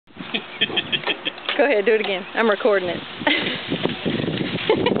Go ahead, do it again. I'm recording it.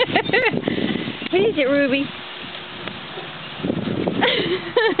 What is it, Ruby?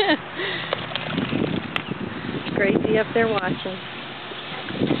 Gracie up there watching.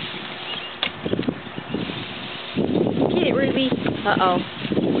 Get it, Ruby. Uh-oh.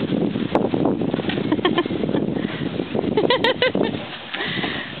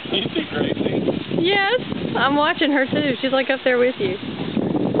 You see Gracie? Yes, I'm watching her too. She's like up there with you.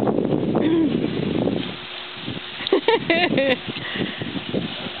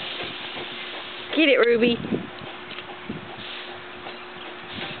 Get it, Ruby.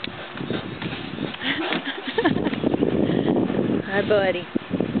 Hi, buddy.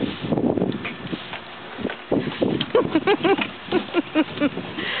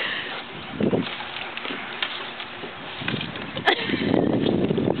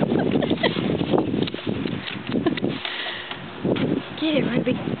 Get it,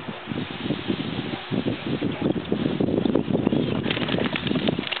 Ruby.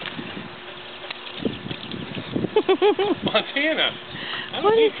 Montana!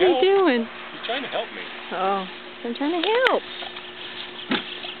 What is he doing? He's trying to help me. Oh, I'm trying to help.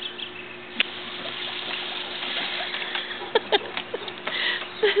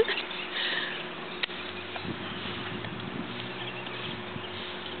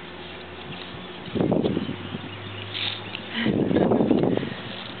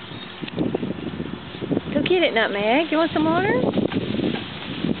 Go get it, Nutmeg. You want some water?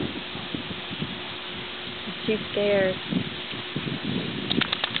 She's scared.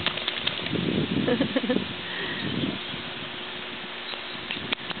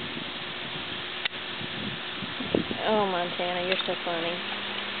 Oh, Montana, you're so funny.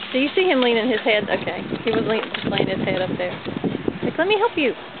 Do you see him leaning his head? Okay, he was just laying his head up there. Like, let me help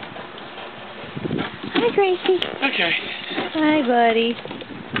you. Hi, Gracie. Okay. Hi, buddy.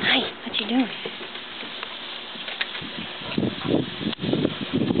 Hi, what you doing?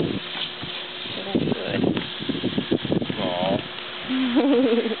 That's good. Aw.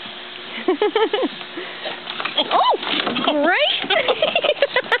 Oh, right?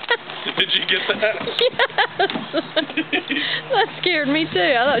 Did you get that? Yes. That scared me too.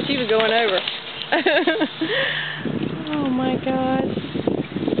 I thought she was going over. Oh my gosh.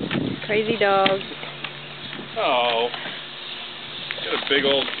 Crazy dog. Oh. Got a big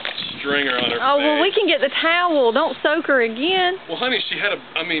old stringer on her Oh, face. well, we can get the towel. Don't soak her again. Well, honey, she had a,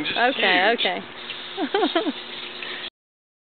 I mean, just Okay, huge. okay.